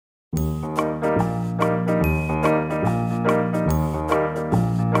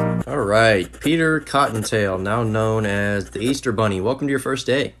Alright, Peter Cottontail, now known as the Easter Bunny. Welcome to your first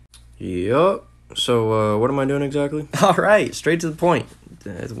day. Yup. So, what am I doing exactly? Alright, straight to the point.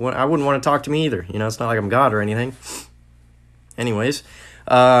 I wouldn't want to talk to me either. You know, it's not like I'm God or anything. Anyways,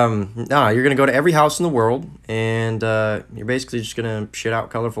 you're gonna go to every house in the world, and you're basically just gonna shit out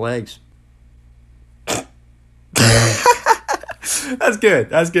colorful eggs. That's good.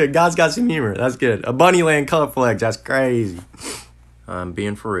 That's good. God's got some humor. That's good. A bunny laying colorful eggs. That's crazy. I'm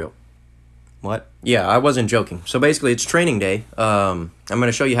being for real. What? Yeah, I wasn't joking. So basically, it's training day. I'm going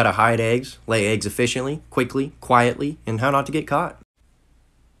to show you how to hide eggs, lay eggs efficiently, quickly, quietly, and how not to get caught.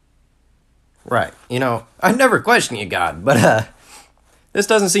 Right. You know, I never question you, God, but this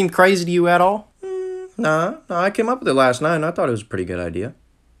doesn't seem crazy to you at all? Nah, I came up with it last night, and I thought it was a pretty good idea.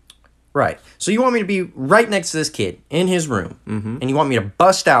 Right. So you want me to be right next to this kid in his room, and you want me to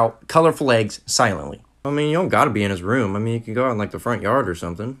bust out colorful eggs silently. I mean, you don't gotta be in his room. I mean, you can go out in, like, the front yard or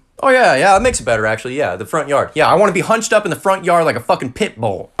something. Oh, yeah, that makes it better, actually. Yeah, the front yard. Yeah, I want to be hunched up in the front yard like a fucking pit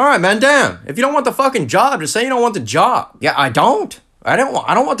bull. All right, man, damn. If you don't want the fucking job, just say you don't want the job. Yeah, I don't. I don't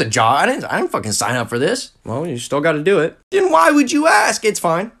want the job. I didn't fucking sign up for this. Well, you still gotta do it. Then why would you ask? It's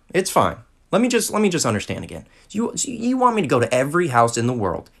fine. It's fine. Let me just understand again. So you want me to go to every house in the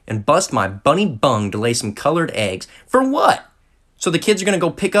world and bust my bunny bung to lay some colored eggs for what? So the kids are gonna go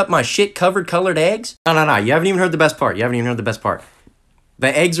pick up my shit-covered colored eggs? No. You haven't even heard the best part.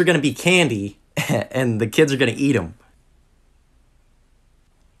 The eggs are gonna be candy, and the kids are gonna eat them.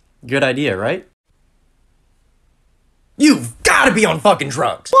 Good idea, right? You've gotta be on fucking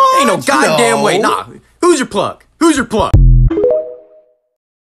drugs. What? Ain't no goddamn way. Nah. Who's your plug?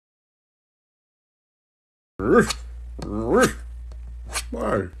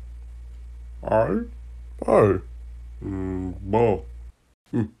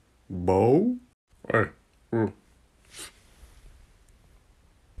 Bo? Hey.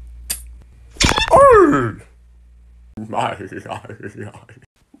 Fire.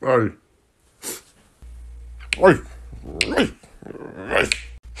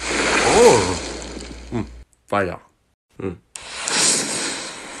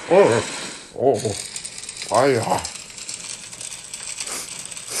 Fire. All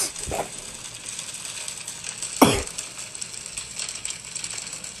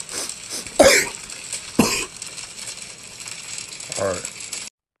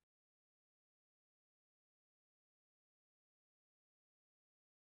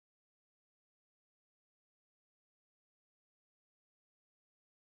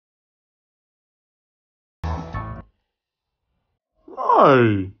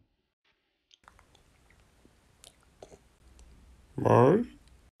right. Bye. Bye.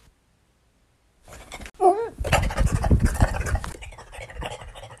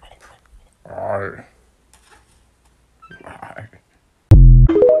 Bye. Bye.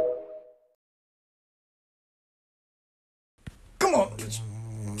 Come on,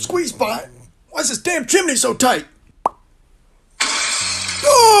 squeeze by. Why is this damn chimney so tight?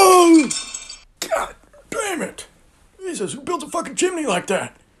 Oh! God damn it. Jesus, who builds a fucking chimney like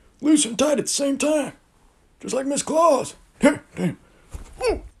that? Loose and tight at the same time. Just like Miss Claus. Damn.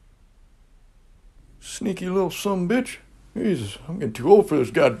 Ooh. Sneaky little sumbitch. Jesus, I'm getting too old for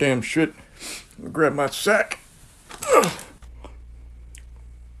this goddamn shit. I'm gonna grab my sack. Ugh.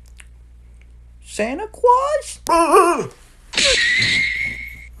 Santa Claus? Yeah,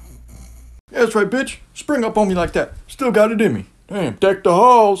 that's right, bitch. Spring up on me like that. Still got it in me. Damn, deck the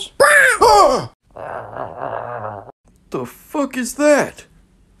halls. Ah! The fuck is that?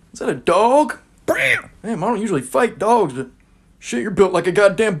 Is that a dog? Damn, I don't usually fight dogs, but shit, you're built like a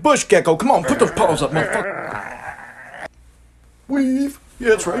goddamn bush gecko. Come on, put those paws up, motherfucker. Weave. Yeah,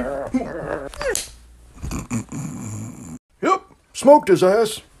 that's right. Come on. Yep, smoked his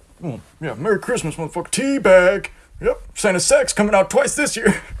ass. Yeah, Merry Christmas, motherfucker. Teabag. Yep, Santa Sex coming out twice this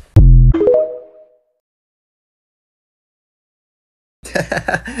year.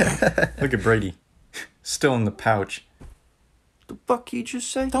 Look at Brady. Still in the pouch. The fuck you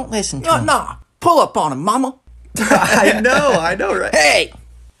just say? Don't listen to him. Nah. Pull up on him, mama. I know, right? Hey!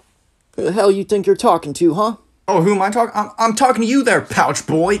 Who the hell you think you're talking to, huh? Oh, who am I talking? I'm talking to you there, pouch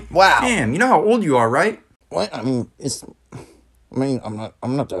boy. Wow. Damn, you know how old you are, right? What? I'm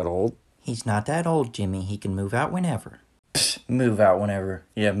not that old. He's not that old, Jimmy. He can move out whenever. Move out whenever.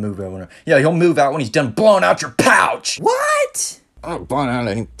 Yeah, move out whenever. Yeah, he'll move out when he's done blowing out your pouch. What? I'm not blowing out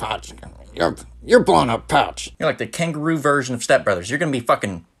any pouch. You're blowing up pouch. You're like the kangaroo version of Step Brothers. You're gonna be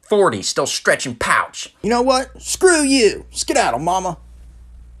fucking 40, still stretching pouch. You know what? Screw you. Skedaddle, mama.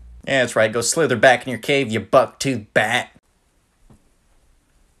 Yeah, that's right. Go slither back in your cave, you buck-toothed bat.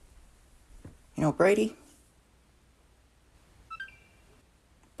 You know, Brady?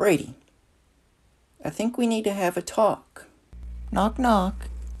 Brady, think we need to have a talk. Knock, knock.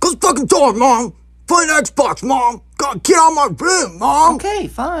 Go fucking talk, Mom. Play an Xbox, Mom. God, get out of my room, Mom. Okay,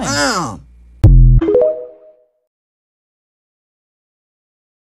 fine. Damn.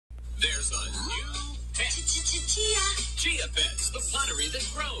 There's a new pet. Chia Pets, the pottery that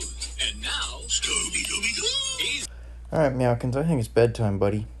grows. And now, Scooby-Dooby-Doo. He's Alright, Meowkins, I think it's bedtime,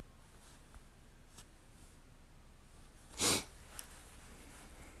 buddy.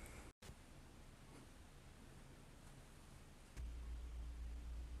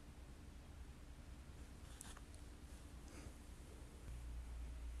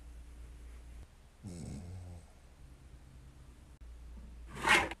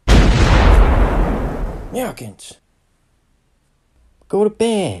 Meowkins, go to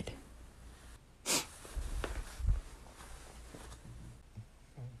bed.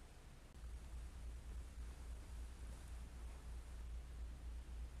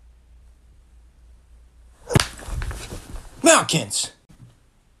 Meowkins,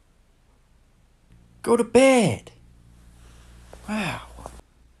 go to bed. Wow.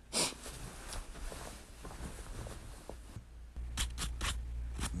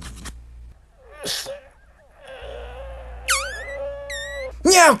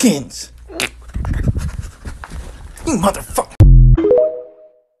 Meowkins! You motherfucker!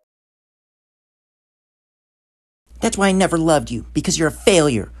 That's why I never loved you, because you're a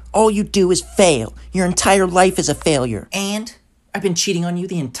failure. All you do is fail. Your entire life is a failure. And I've been cheating on you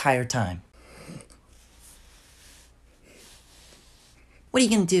the entire time. What are you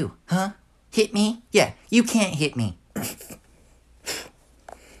gonna do, huh? Hit me? Yeah, you can't hit me.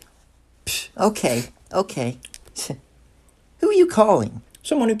 Okay, okay. Who are you calling?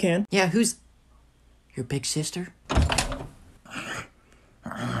 Someone who can. Yeah, who's... your big sister?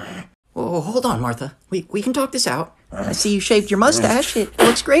 Oh, hold on, Martha. We can talk this out. I see you shaved your mustache. It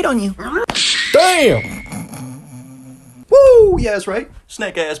looks great on you. Damn! Woo! Yeah, that's right.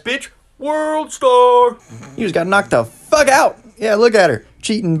 Snake ass bitch. World star. You just got knocked the fuck out. Yeah, look at her.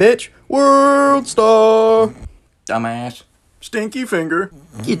 Cheating bitch. World star. Dumbass. Stinky finger.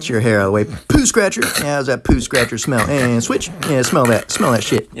 Get your hair out of the way. Poo scratcher. Yeah, how's that poo scratcher smell? And switch. Yeah, smell that. Smell that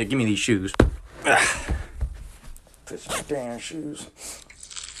shit. Yeah, give me these shoes. This damn shoes.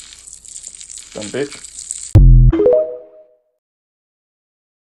 Dumb bitch.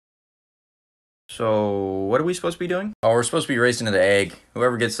 So, what are we supposed to be doing? Oh, we're supposed to be racing to the egg.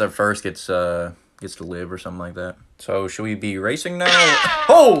 Whoever gets there first gets to live or something like that. So, should we be racing now?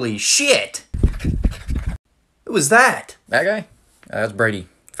 Holy shit! Who was that? That guy? That's Brady.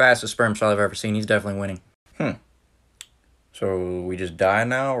 Fastest sperm cell I've ever seen. He's definitely winning. So, we just die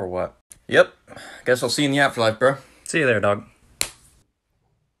now or what? Yep. Guess I'll see you in the afterlife, bro. See you there, dog.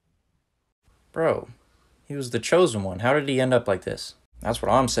 Bro, he was the chosen one. How did he end up like this? That's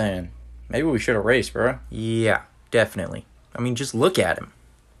what I'm saying. Maybe we should have raced, bro. Yeah, definitely. I mean, just look at him.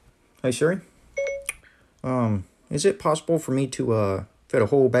 Hey, Siri. Is it possible for me to, fit a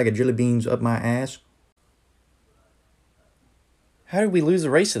whole bag of jelly beans up my ass? How did we lose the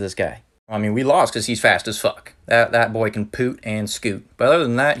race to this guy? I mean, we lost because he's fast as fuck. That boy can poot and scoot. But other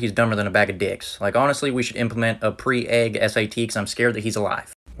than that, he's dumber than a bag of dicks. Like, honestly, we should implement a pre-egg SAT because I'm scared that he's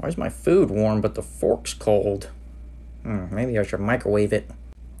alive. Why is my food warm but the fork's cold? Maybe I should microwave it.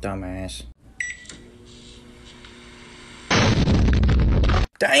 Dumbass.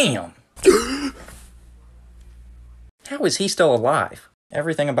 Damn! How is he still alive?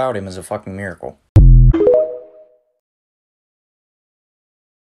 Everything about him is a fucking miracle.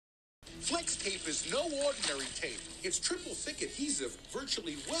 Flex tape is no ordinary tape. Its triple thick adhesive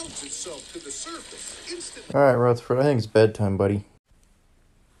virtually welds itself to the surface instantly. Alright, Rutherford, I think it's bedtime, buddy.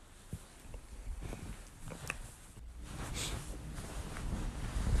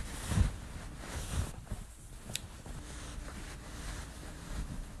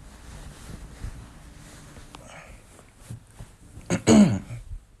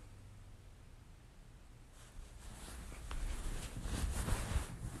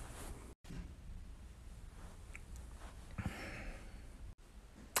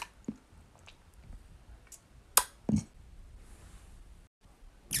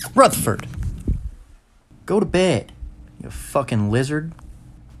 Rutherford, go to bed, you fucking lizard.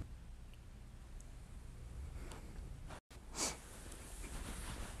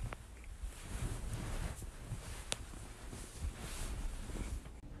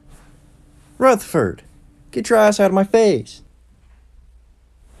 Rutherford, get your ass out of my face.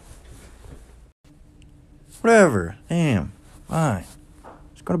 Whatever, damn, fine.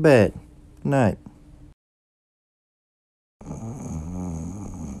 Let's go to bed. Good night.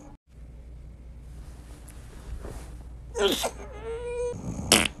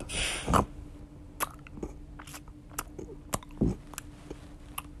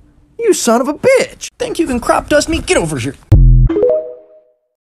 You son of a bitch! Think you can crop dust me? Get over here!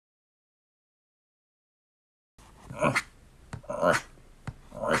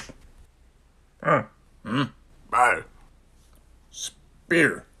 Bye.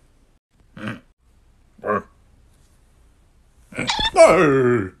 Spear. Hey.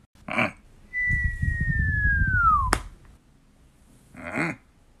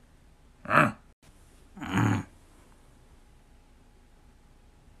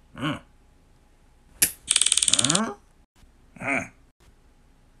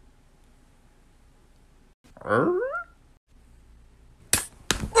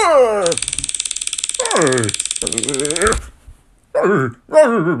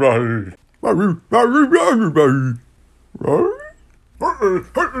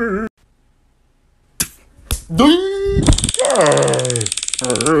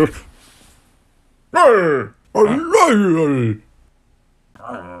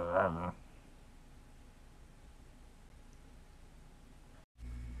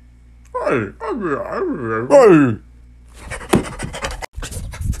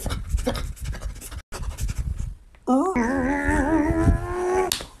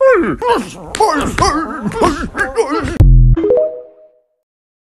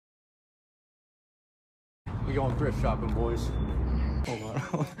 We going thrift shopping, boys. Hold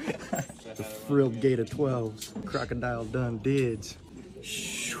on. The frilled Gator 12s. Crocodile Dundids.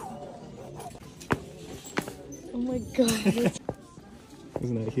 Oh my god.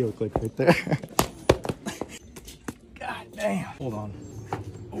 Isn't that heel click right there? God damn. Hold on.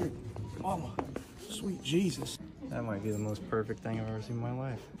 Oh, mama. Sweet Jesus. That might be the most perfect thing I've ever seen in my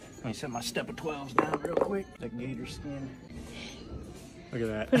life. Let me set my step of 12s down real quick. That gator skin. Look at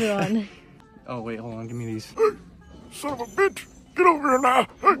that. Put it on. Oh, wait, hold on. Give me these. Son of a bitch! Get over here now!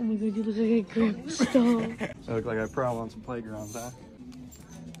 Oh my god, you look like a grandpa. Stop. I look like I prowl on some playgrounds, huh?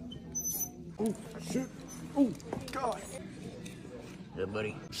 Oh, shit. Oh, God. Yeah,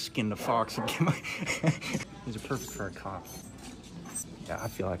 buddy. Skin the fox and get my... These are perfect for a cop. Yeah, I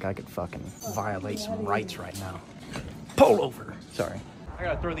feel like I could fucking violate some rights right now. Pull over. Sorry. I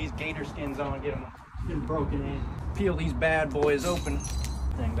gotta throw these gator skins on, get them broken in. Peel these bad boys open.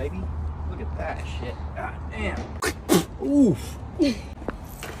 Thing, baby. Look at that shit. God damn. Oof. Oh,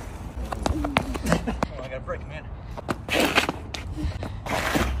 I gotta break them in.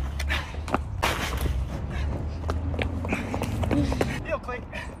 Heel click.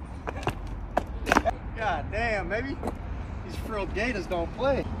 God damn, baby. These frilled gators don't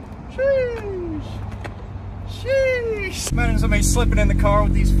play. Sheesh. Sheesh. Imagine somebody slipping in the car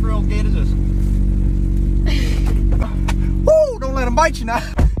with these frilled gators. Just... Woo! Don't let them bite you now.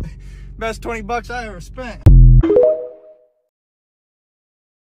 Best 20 bucks I ever spent.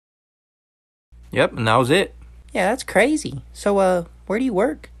 Yep, and that was it. Yeah, that's crazy. So, where do you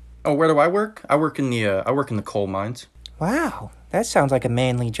work? Oh, where do I work? I work in the coal mines. Wow, that sounds like a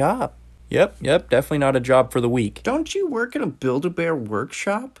manly job. Yep, definitely not a job for the weak. Don't you work in a Build-A-Bear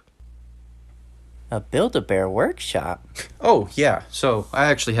workshop? A Build-A-Bear workshop? Oh, yeah. So I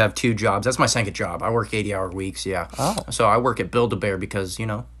actually have 2 jobs. That's my second job. I work 80-hour weeks, yeah. Oh. So I work at Build-A-Bear because, you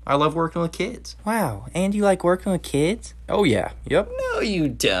know, I love working with kids. Wow, and you like working with kids? Oh, yeah. Yep. No, you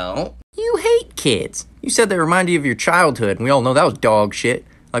don't. You hate kids. You said they remind you of your childhood, and we all know that was dog shit.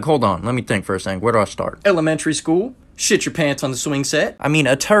 Like, hold on. Let me think for a second. Where do I start? Elementary school. Shit your pants on the swing set. I mean,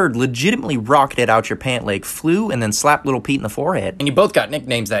 a turd legitimately rocketed out your pant leg, flew, and then slapped little Pete in the forehead. And you both got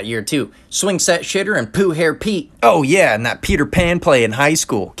nicknames that year, too. Swing set shitter and poo hair Pete. Oh, yeah, and that Peter Pan play in high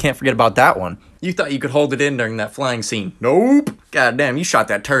school. Can't forget about that one. You thought you could hold it in during that flying scene. Nope. God damn, you shot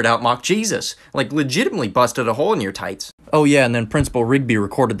that turd out mock Jesus. Like, legitimately busted a hole in your tights. Oh, yeah, and then Principal Rigby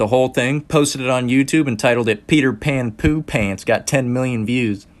recorded the whole thing, posted it on YouTube, and titled it Peter Pan Poo Pants. Got 10 million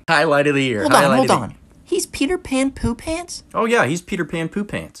views. Highlight of the year. Hold on. He's Peter Pan Poo Pants? Oh, yeah, he's Peter Pan Poo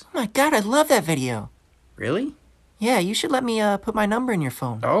Pants. Oh my god, I love that video. Really? Yeah, you should let me put my number in your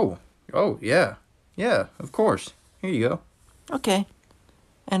phone. Oh, yeah. Yeah, of course. Here you go. Okay.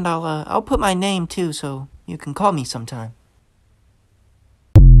 And I'll put my name too, so you can call me sometime.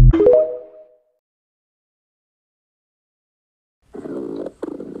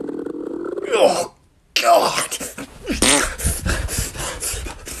 Oh, God.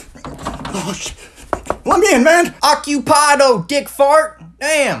 Oh, shit. Let me in, man. Occupado, dick fart.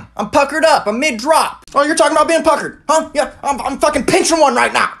 Damn, I'm puckered up. I'm mid-drop. Oh, you're talking about being puckered, huh? Yeah, I'm fucking pinching one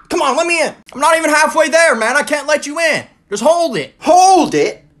right now. Come on, let me in. I'm not even halfway there, man. I can't let you in. Just hold it. Hold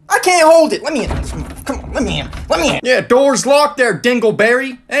it? I can't hold it. Let me in. Come on, let me in. Let me in. Yeah, door's locked there,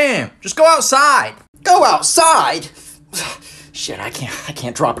 Dingleberry. Damn, just go outside. Go outside? Shit, I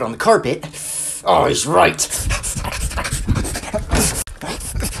can't drop it on the carpet. Oh, he's right.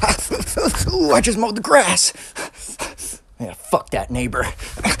 Ooh, I just mowed the grass. Yeah, fuck that neighbor.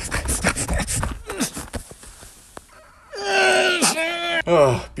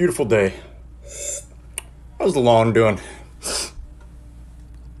 Oh, beautiful day. How's the lawn doing?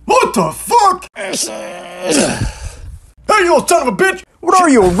 What the fuck? Hey, you little son of a bitch! What are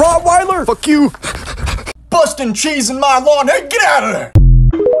you, a Rottweiler? Fuck you! Busting cheese in my lawn. Hey, get out of there!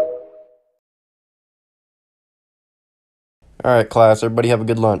 All right, class. Everybody have a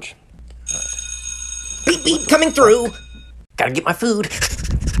good lunch. Beep, beep, coming through. Gotta get my food.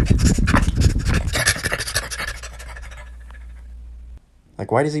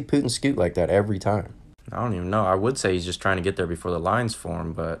 Like, why does he poot and scoot like that every time? I don't even know. I would say he's just trying to get there before the lines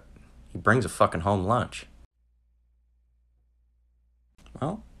form, but he brings a fucking home lunch.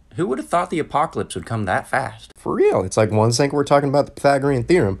 Well, who would have thought the apocalypse would come that fast? For real. It's like one second we're talking about the Pythagorean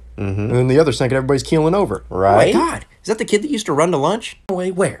theorem, and then the other second everybody's keeling over, right? Oh my God. Is that the kid that used to run to lunch? No way,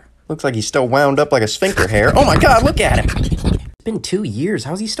 where? Looks like he's still wound up like a sphincter hair. Oh my God, look at him! It's been 2 years.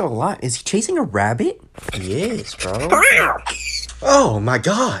 How's he still alive? Is he chasing a rabbit? He is, bro. Oh my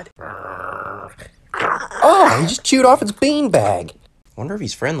God! Oh, he just chewed off its beanbag. Wonder if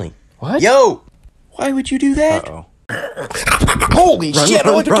he's friendly. What? Yo! Why would you do that? Uh-oh. Holy shit! Get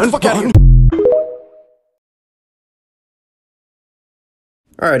the fuck out of here!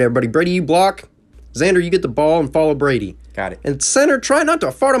 All right, everybody. Brady, you block. Xander, you get the ball and follow Brady. Got it. And center, try not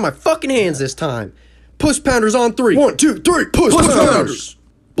to fart on my fucking hands this time. Push pounders on 3. 1, 2, 3. Push pounders.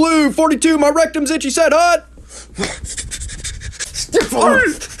 Blue 42. My rectum's itchy. Set hot. Stiff arm.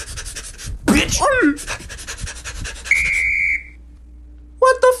 Bitch.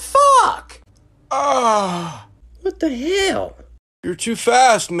 What the fuck? Ah, What the hell? you're too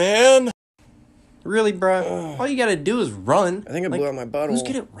fast, man. Really, bro? All you gotta do is run. I think I blew out my butthole. Who's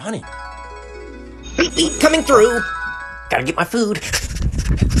good at running? Beep, beep, coming through. Gotta get my food.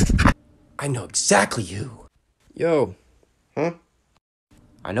 I know exactly who. Yo. Huh?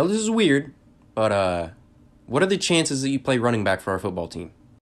 I know this is weird, but what are the chances that you play running back for our football team?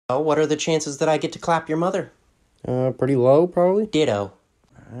 Oh, what are the chances that I get to clap your mother? Pretty low, probably. Ditto.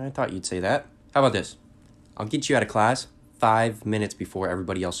 I thought you'd say that. How about this? I'll get you out of class 5 minutes before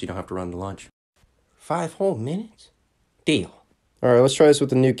everybody else so you don't have to run to lunch. 5 whole minutes? Deal. All right, let's try this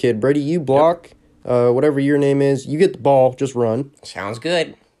with the new kid. Brady, you block. Whatever your name is, you get the ball. Just run. Sounds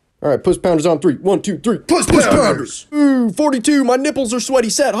good. All right, push pounders on 3. 1, 2, 3. Push pounders. Ooh, 42. My nipples are sweaty.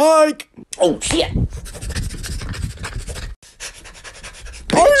 Set. Hike. Oh, shit.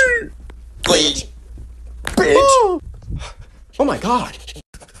 Bitch. Oh my God.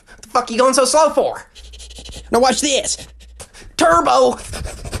 What the fuck are you going so slow for? Now watch this. Turbo.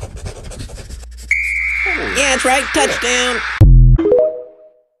 Yeah, that's right. Touchdown.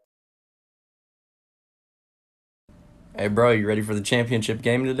 Hey, bro, you ready for the championship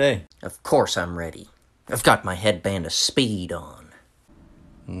game today? Of course I'm ready. I've got my headband of speed on.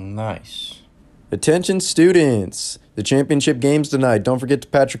 Nice. Attention, students. The championship game's tonight. Don't forget to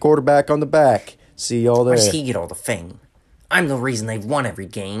pat your quarterback on the back. See y'all there. Where does he get all the fame? I'm the reason they've won every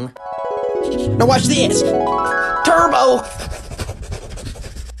game. Now watch this. Turbo.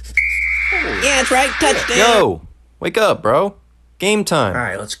 Yeah, that's right. Touchdown. Yo, wake up, bro. Game time. All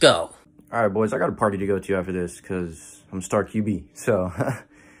right, let's go. All right, boys, I got a party to go to after this because I'm star QB. So,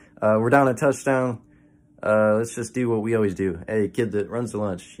 we're down at touchdown. Let's just do what we always do. Hey, kid that runs the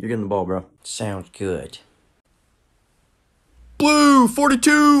lunch, you're getting the ball, bro. Sounds good. Blue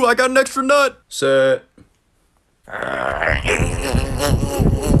 42. I got an extra nut. Set.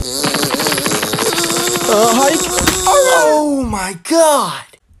 Hike. Oh my God.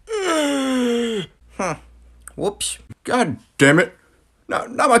 Whoops. God damn it. Now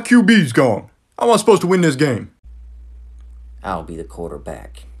my QB's gone. How am I supposed to win this game? I'll be the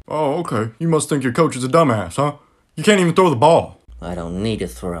quarterback. Oh, okay. You must think your coach is a dumbass, huh? You can't even throw the ball. I don't need to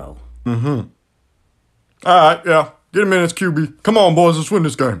throw. All right, yeah. Get him in as QB. Come on, boys. Let's win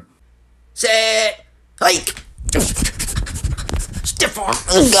this game. Set. Hike. Stiff arm.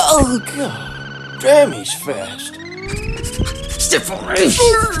 Oh, God. Damn, he's fast. Stiff arm.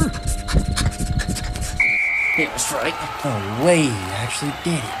 Yeah, that's right. No way, you actually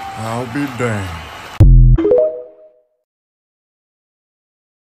did it. I'll be damned.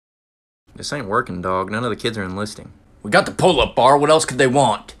 This ain't working, dog. None of the kids are enlisting. We got the pull-up bar. What else could they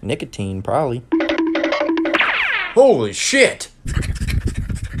want? Nicotine, probably. Holy shit.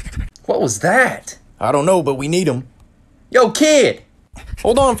 What was that? I don't know, but we need them. Yo, kid!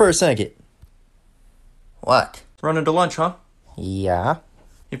 Hold on for a second. What? Running to lunch, huh? Yeah.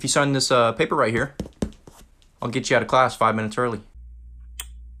 If you sign this paper right here, I'll get you out of class 5 minutes early.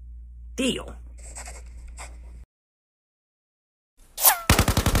 Deal.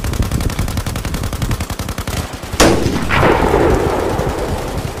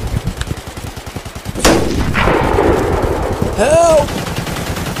 Help!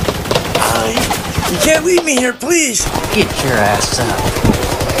 You can't leave me here, please! Get your ass up.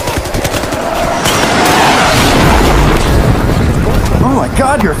 Oh my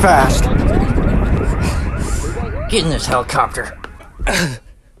god, you're fast! Get in this helicopter.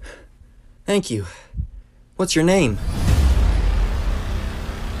 Thank you. What's your name?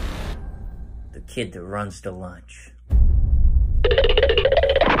 The kid that runs to lunch.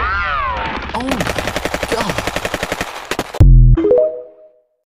 Oh my god.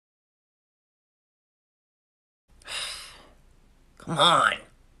 Come on.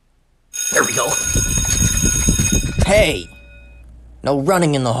 There we go. Hey! No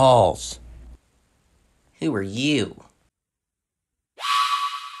running in the halls. Who are you?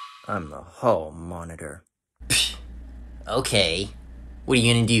 I'm the hall monitor. Okay. What are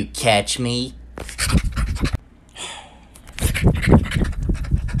you gonna do, catch me?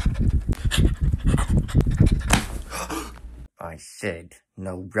 I said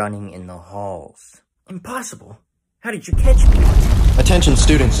no running in the halls. Impossible. How did you catch me? Attention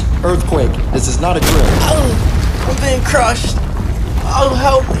students, earthquake. This is not a drill. Oh, I'm being crushed. Oh,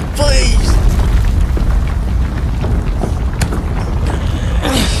 help me, please.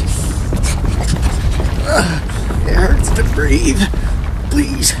 It hurts to breathe.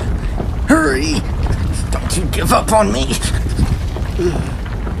 Please, hurry. Don't you give up on me.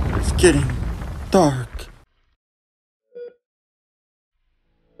 It's getting dark.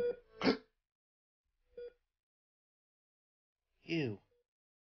 You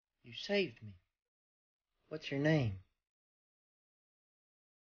saved me. What's your name?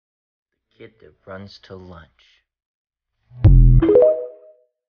 The kid that runs to lunch.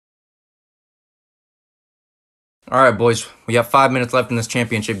 Alright, boys. We have 5 minutes left in this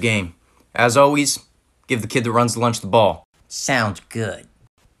championship game. As always, give the kid that runs the lunch the ball. Sounds good.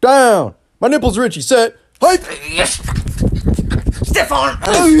 Down! My nipples are itchy. Set. Hike! Yes. Stiff arm.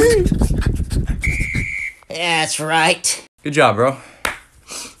 That's right. Good job, bro.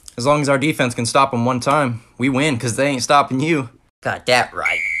 As long as our defense can stop them one time, we win, because they ain't stopping you. Got that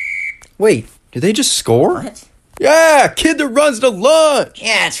right. Wait, did they just score? What? Yeah, kid that runs to lunch!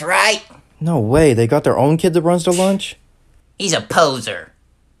 Yeah, that's right. No way, they got their own kid that runs to lunch? He's a poser.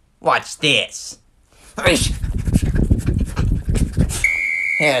 Watch this. Yeah,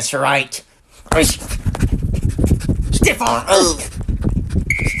 that's right. Stiff arm.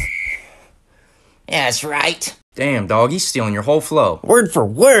 Yeah, that's right. Damn, dog, he's stealing your whole flow. Word for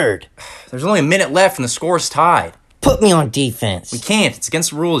word. There's only a minute left and the score's tied. Put me on defense. We can't. It's against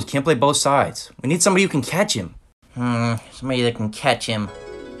the rules. You can't play both sides. We need somebody who can catch him. Somebody that can catch him.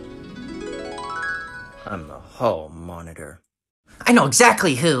 I'm the hall monitor. I know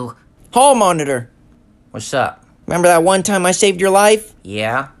exactly who. Hall monitor. What's up? Remember that one time I saved your life?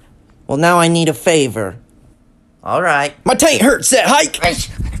 Yeah? Well, now I need a favor. All right. My taint hurts. That hike.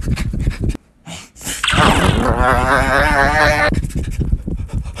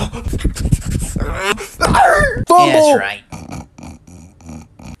 Yeah, that's right.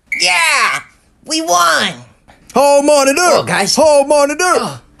 Yeah! We won! Hall monitor. Well, guys. Hall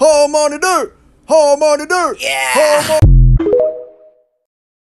monitor. Hall monitor. Hall monitor. Yeah!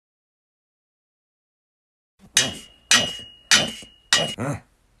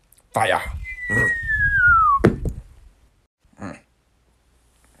 Fire.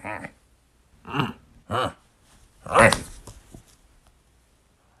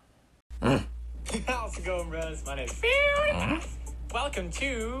 How's it going, bros? My name's Welcome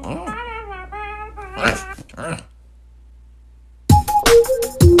to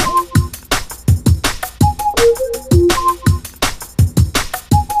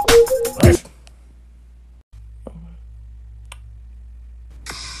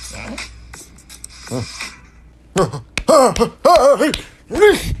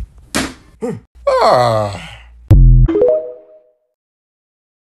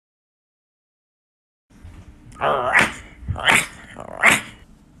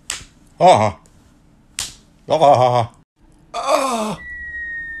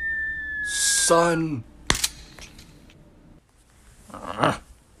Son.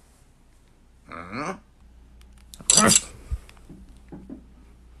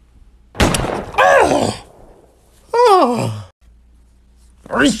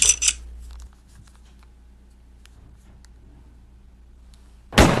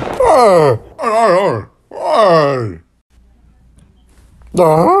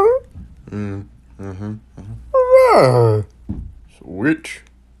 Switch.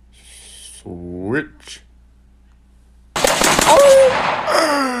 Switch.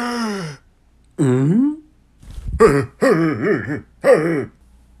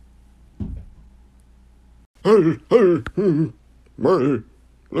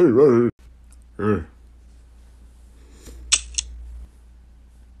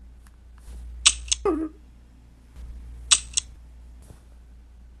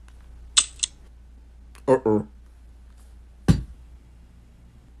 Uh-oh.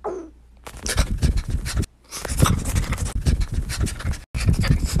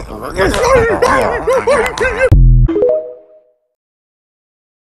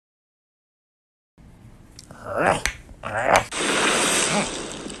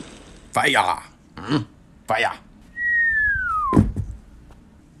 Fire. Fire.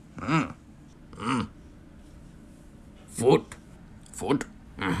 Foot. Foot.